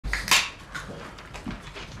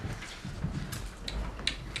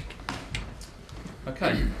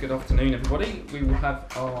Okay, good afternoon everybody. We will have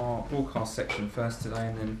our broadcast section first today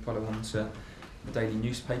and then follow on to the daily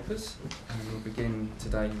newspapers. And we'll begin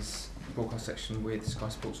today's broadcast section with Sky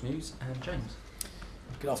Sports News and James.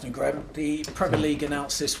 Good afternoon, Graeme. The Premier League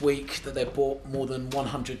announced this week that they brought more than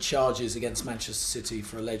 100 charges against Manchester City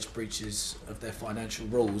for alleged breaches of their financial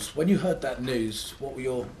rules. When you heard that news, what were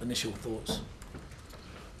your initial thoughts?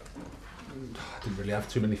 I didn't really have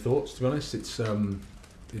too many thoughts, to be honest. It's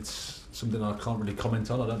something I can't really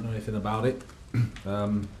comment on. I don't know anything about it,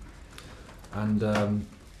 and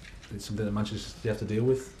it's something that Manchester City have to deal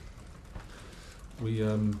with. We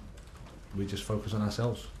just focus on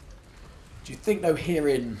ourselves. Do you think, though,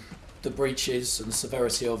 hearing the breaches and the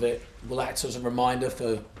severity of it will act as a reminder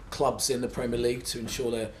for clubs in the Premier League to ensure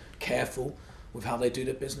they're careful with how they do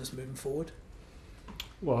their business moving forward?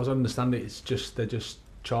 Well, as I understand it, they're just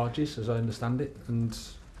charges, as I understand it, and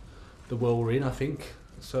the world we're in, I think,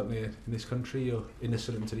 certainly in this country, you're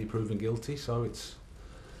innocent until you're proven guilty. So it's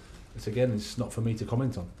not for me to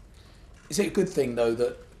comment on. Is it a good thing, though,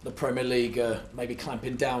 that the Premier League may be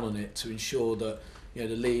clamping down on it to ensure that the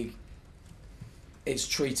league is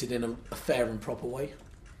treated in a fair and proper way?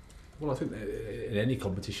 Well, I think that in any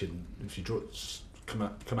competition, if you come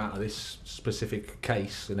out of this specific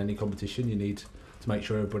case in any competition, you need to make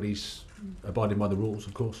sure everybody's abiding by the rules,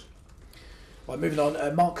 of course. Right, moving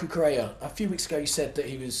on, Marc Cucurella, a few weeks ago you said that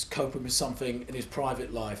he was coping with something in his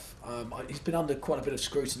private life. He's been under quite a bit of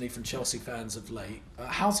scrutiny from Chelsea fans of late.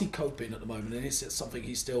 How's he coping at the moment, and is it something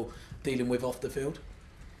he's still dealing with off the field?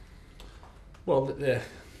 Well,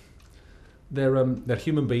 they're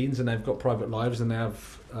human beings and they've got private lives and they have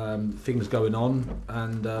things going on,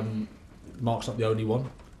 and Mark's not the only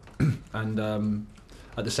one. And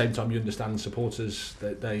at the same time, you understand supporters,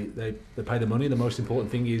 they pay the money. The most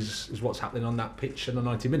important thing is what's happening on that pitch in the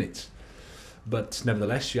 90 minutes. But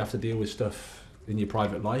nevertheless, you have to deal with stuff in your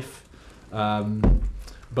private life.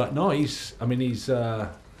 But no, he's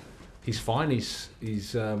fine.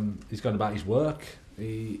 He's going about his work.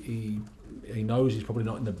 He knows he's probably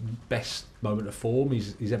not in the best moment of form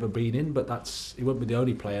he's ever been in, but he won't be the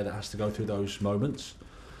only player that has to go through those moments.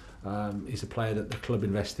 He's a player that the club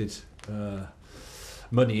invested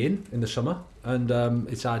money in the summer, and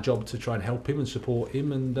it's our job to try and help him and support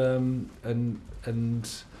him and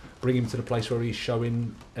bring him to the place where he's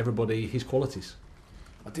showing everybody his qualities.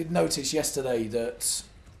 I did notice yesterday that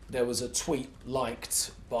there was a tweet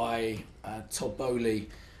liked by Todd Bowley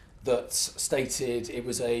that stated it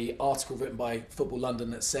was an article written by Football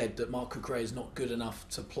London that said that Marc Cucurella is not good enough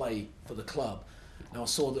to play for the club. Now, I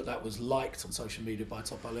saw that was liked on social media by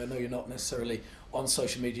Todd Bowley. I know you're not necessarily on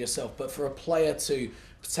social media yourself, but for a player to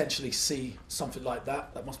potentially see something like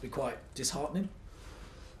that, that must be quite disheartening.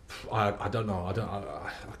 I don't know. I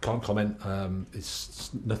can't comment.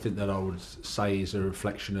 It's nothing that I would say is a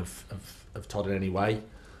reflection of Todd in any way.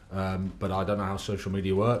 But I don't know how social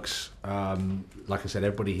media works. Like I said,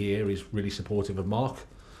 everybody here is really supportive of Marc,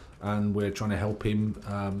 and we're trying to help him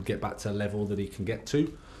get back to a level that he can get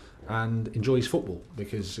to and enjoy his football,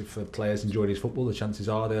 because if a player's enjoying his football, the chances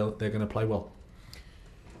are they're going to play well.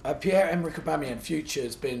 Pierre-Emerick Aubameyang, future,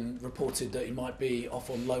 has been reported that he might be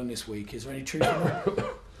off on loan this week. Is there any truth in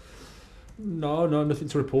that? No, nothing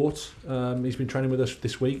to report. He's been training with us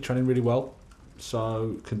this week, training really well,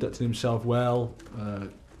 so conducting himself well,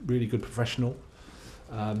 really good professional,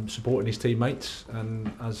 supporting his teammates,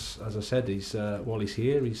 and as I said, while he's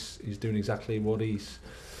here, he's doing exactly what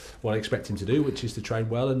I expect him to do, which is to train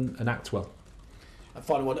well and act well. And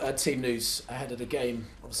finally, team news ahead of the game.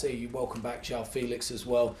 Obviously, you welcome back João Felix as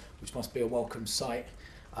well, which must be a welcome sight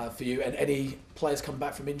for you. And any players come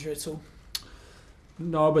back from injury at all?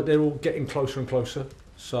 No, but they're all getting closer and closer.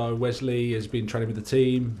 So Wesley has been training with the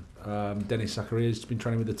team. Dennis Zacharias has been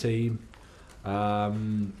training with the team. We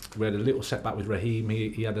had a little setback with Raheem.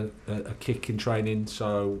 He had a kick in training,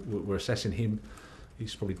 so we're assessing him.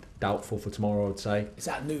 He's probably doubtful for tomorrow, I'd say. Is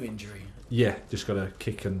that a new injury? Yeah, just got a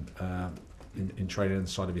kick in training on the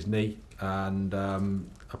side of his knee. And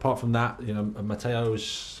apart from that,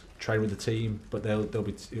 Mateo's training with the team, but it'll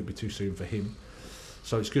be too soon for him.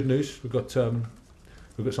 So it's good news. We've got some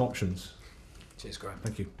options. Cheers, Graeme.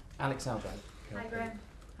 Thank you. Alex Albrad. Hi, Graeme.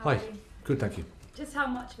 Hi. Good, thank you. Just how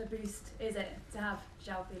much of a boost is it to have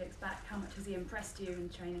João Felix back? How much has he impressed you in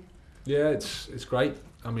training? Yeah, it's great.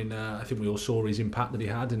 I mean, I think we all saw his impact that he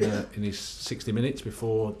had in his 60 minutes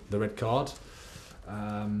before the red card.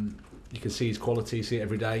 You can see his quality, see it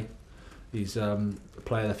every day. He's a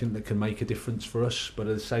player, I think, that can make a difference for us, but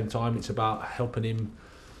at the same time, it's about helping him,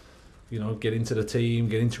 get into the team,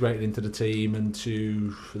 get integrated into the team, and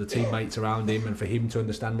for the teammates around him, and for him to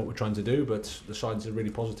understand what we're trying to do. But the signs are really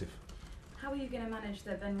positive. How How are you going to manage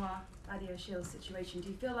the Benoit Badio Shield situation? Do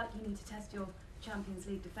you feel like you need to test your Champions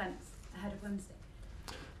League defence ahead of Wednesday?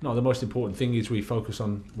 No, the most important thing is we focus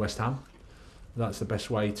on West Ham. That's the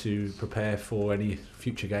best way to prepare for any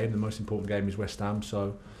future game. The most important game is West Ham,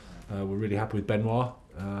 so we're really happy with Benoit,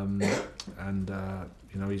 and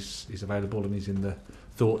you know, he's available and he's in the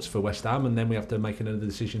thoughts for West Ham, and then we have to make another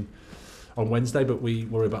decision on Wednesday, but we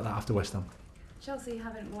worry about that after West Ham. Chelsea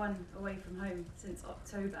haven't won away from home since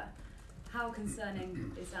October. How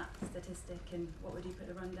concerning is that statistic, and what would you put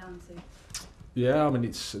the run down to? Yeah, I mean,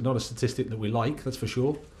 it's not a statistic that we like, that's for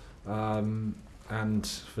sure, and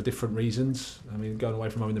for different reasons. I mean, going away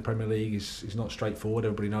from home in the Premier League is not straightforward,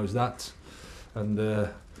 everybody knows that, and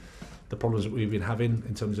the problems that we've been having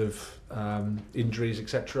in terms of injuries,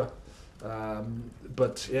 etc.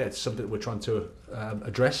 But yeah, it's something that we're trying to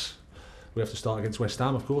address. We have to start against West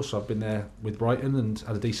Ham, of course. I've been there with Brighton and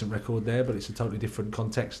had a decent record there, but it's a totally different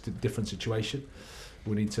context, different situation.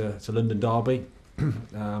 We need to London derby.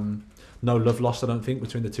 No love lost, I don't think,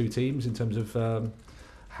 between the two teams in terms of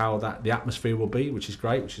how the atmosphere will be, which is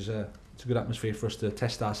great. It's a good atmosphere for us to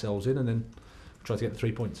test ourselves in, and then try to get the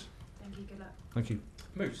 3 points. Thank you. Good luck. Thank you.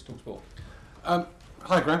 Moose, talkSPORT.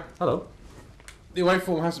 Hi, Graeme. Hello. The away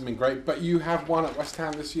form hasn't been great, but you have won at West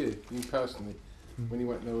Ham this year, you personally. When you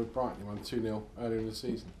went there with Brighton, you won 2-0 earlier in the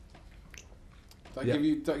season. Does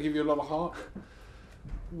that give you a lot of heart?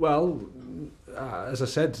 Well, as I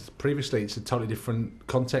said previously, it's a totally different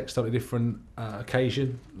context, totally different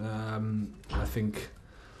occasion. I think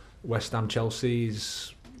West Ham Chelsea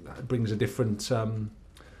brings a different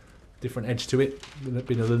edge to it.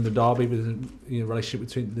 Being a London derby with a relationship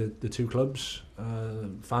between the two clubs,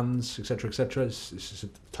 fans, etc., etc. It's just a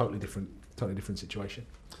totally different situation.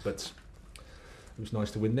 But it was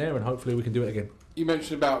nice to win there, and hopefully we can do it again. You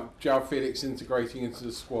mentioned about João Felix integrating into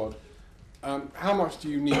the squad. How much do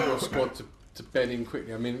you need your squad to bed in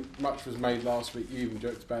quickly? I mean, much was made last week. You even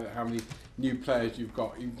joked about it, how many new players you've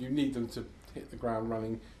got. You need them to hit the ground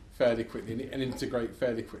running fairly quickly and integrate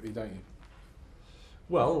fairly quickly, don't you?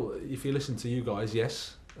 Well, if you listen to you guys,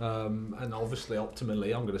 yes. And obviously,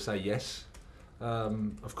 optimally, I'm going to say yes.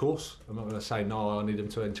 Of course. I'm not going to say no, I need them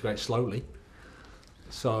to integrate slowly.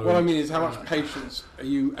 So what I mean is, how much patience are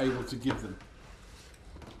you able to give them?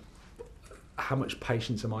 How much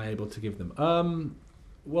patience am I able to give them?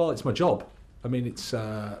 Well, it's my job. I mean, it's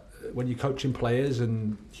when you're coaching players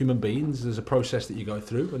and human beings, there's a process that you go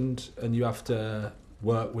through, and you have to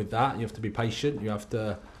work with that. You have to be patient. You have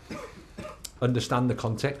to understand the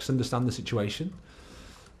context, understand the situation.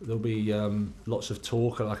 There'll be lots of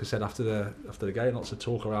talk, like I said, after the game, lots of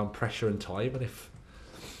talk around pressure and time. And if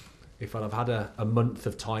I'd have had a month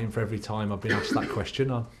of time for every time I've been asked that question,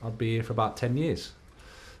 I'd be here for about 10 years.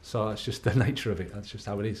 So that's just the nature of it. That's just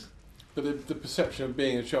how it is. But the perception of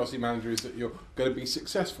being a Chelsea manager is that you're going to be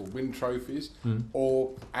successful, win trophies,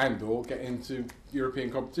 or get into European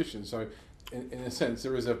competition. So, in a sense,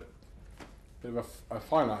 there is a bit of a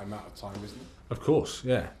finite amount of time, isn't it? Of course,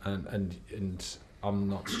 yeah. And I'm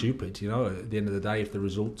not stupid, you know. At the end of the day, if the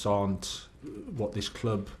results aren't what this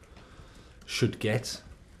club should get,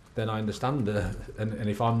 then I understand and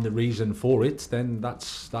if I'm the reason for it, then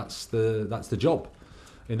that's the job.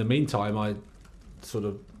 In the meantime, I sort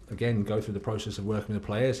of again go through the process of working with the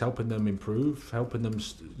players, helping them improve, helping them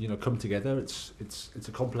come together. It's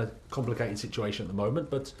a complicated situation at the moment,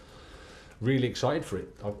 but really excited for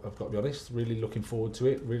it. I've got to be honest. Really looking forward to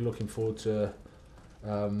it. Really looking forward to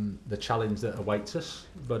the challenge that awaits us.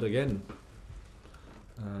 But again,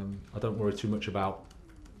 I don't worry too much about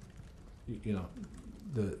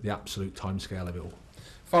the absolute timescale of it all.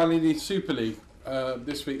 Finally, the Super League.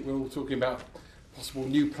 This week we're all talking about possible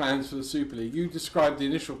new plans for the Super League. You described the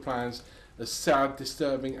initial plans as sad,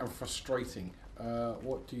 disturbing and frustrating.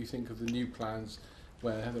 What do you think of the new plans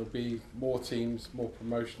where there'll be more teams, more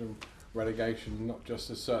promotion and relegation, not just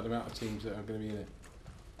a certain amount of teams that are going to be in it?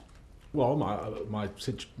 Well, my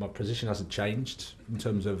position hasn't changed in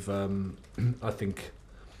terms of I think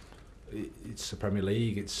it's the Premier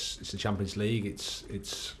League, it's the Champions League,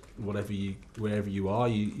 it's wherever you are,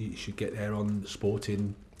 you should get there on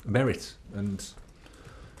sporting merit, and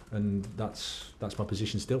that's my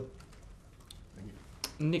position still. Thank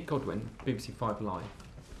you. Nick Godwin, BBC 5 Live.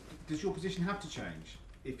 Does your position have to change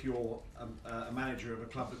if you're a manager of a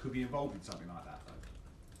club that could be involved in something like that,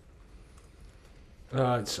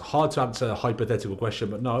 though? It's hard to answer a hypothetical question,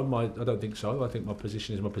 but no, I don't think so. I think my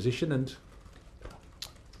position is my position, and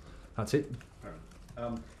that's it. Fair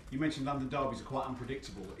enough. You mentioned London derbies are quite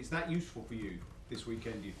unpredictable. Is that useful for you this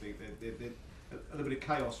weekend, do you think? A little bit of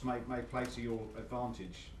chaos may play to your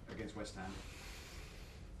advantage against West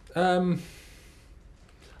Ham?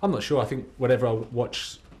 I'm not sure. I think whenever I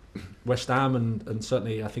watch West Ham and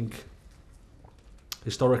certainly I think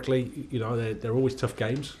historically, you know, they're always tough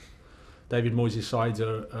games. David Moyes' sides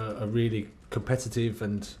are really competitive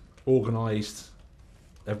and organised.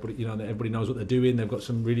 Everybody knows what they're doing. They've got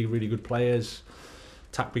some really, really good players.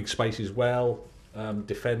 Attack big spaces well.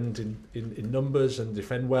 Defend in numbers and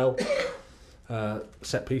defend well.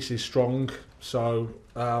 Set pieces strong. So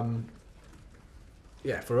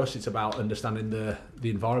for us it's about understanding the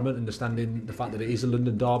environment, understanding the fact that it is a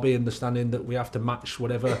London derby, understanding that we have to match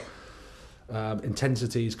whatever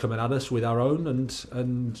intensity is coming at us with our own,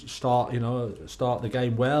 and start the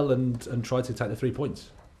game well and try to take the 3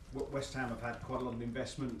 points. West Ham have had quite a lot of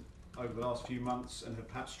investment over the last few months and have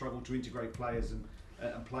perhaps struggled to integrate players and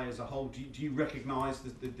play as a whole. Do you recognise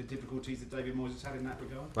the difficulties that David Moyes has had in that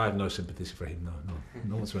regard? I have no sympathy for him,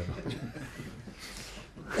 no whatsoever.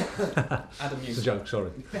 Adam, it's a joke,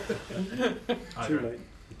 sorry. Too late.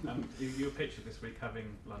 You were pictured this week having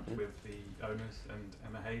lunch with the owners and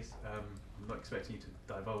Emma Hayes. I'm not expecting you to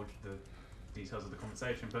divulge the details of the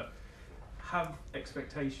conversation, but have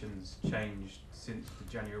expectations changed since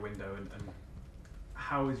the January window, and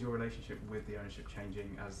how is your relationship with the ownership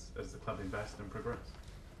changing as the club invest and progress?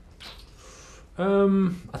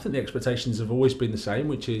 I think the expectations have always been the same,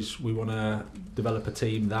 which is we want to develop a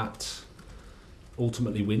team that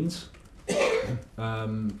ultimately wins,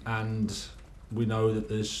 and we know that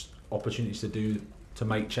there's opportunities to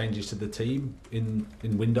make changes to the team in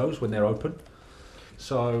windows when they're open.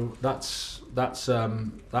 So that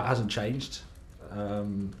hasn't changed.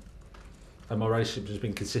 And my relationship has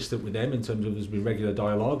been consistent with them in terms of there's been regular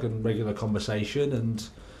dialogue and regular conversation,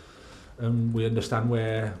 and we understand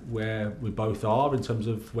where we both are in terms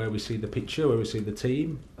of where we see the picture, where we see the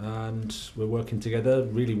team, and we're working together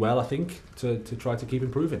really well, I think, to try to keep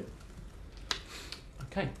improving.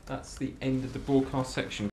 Okay, that's the end of the broadcast section.